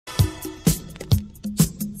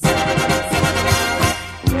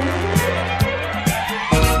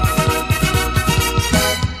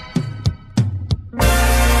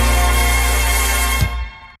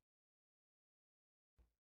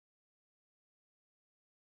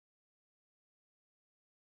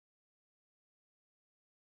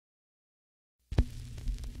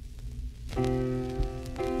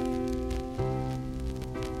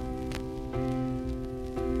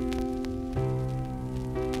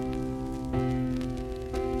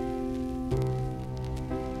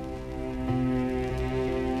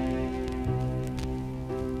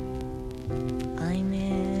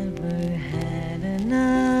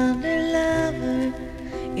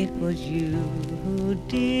who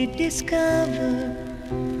did discover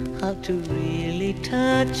how to really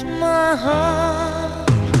touch my heart.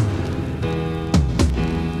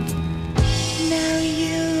 Now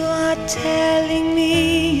you are telling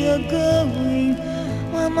me you're going,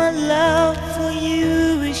 while my love for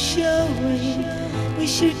you is showing. We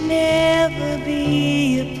should never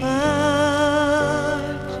be apart.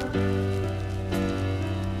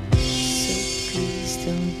 So please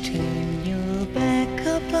don't turn your back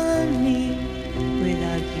upon me.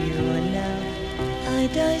 Without your love I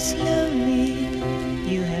die slowly.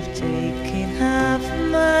 You have taken half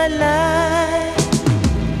my life.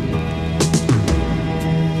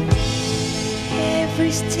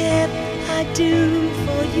 Every step I do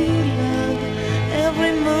for you, love,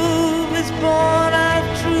 every move is born out of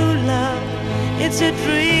true love. It's a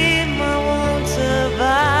dream I won't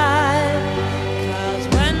survive. 'Cause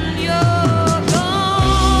when you're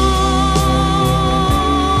gone,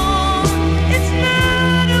 it's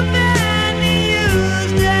not of any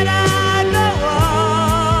use that I go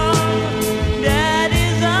on. That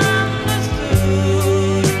is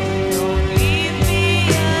understood. Don't leave me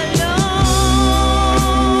alone.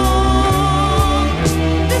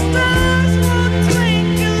 The stars won't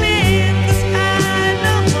twinkle in the sky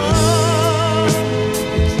no more.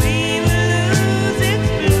 The tree will lose its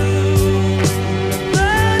bloom. The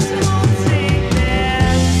birds won't sing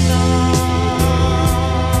their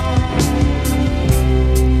song.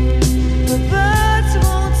 The birds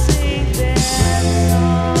won't sing their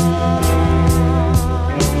song.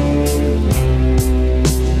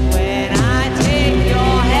 When I take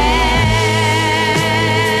your hand,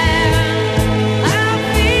 I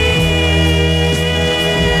feel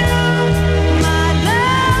my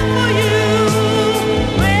love for you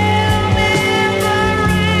will never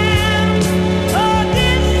end or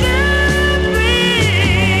disappear.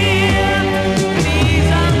 Please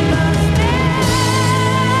understand,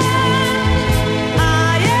 I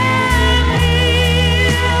am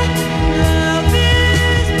here. Love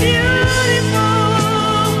is beautiful,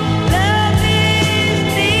 love is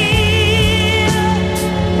near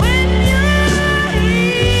when you're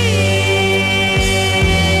here.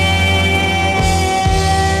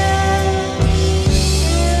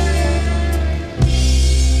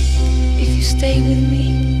 If you stay with me,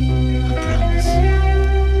 I promise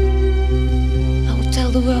I will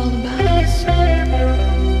tell the world about us.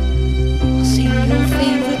 I'll sing your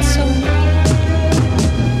favorite song.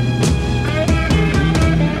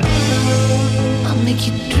 I'll make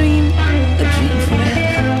you dream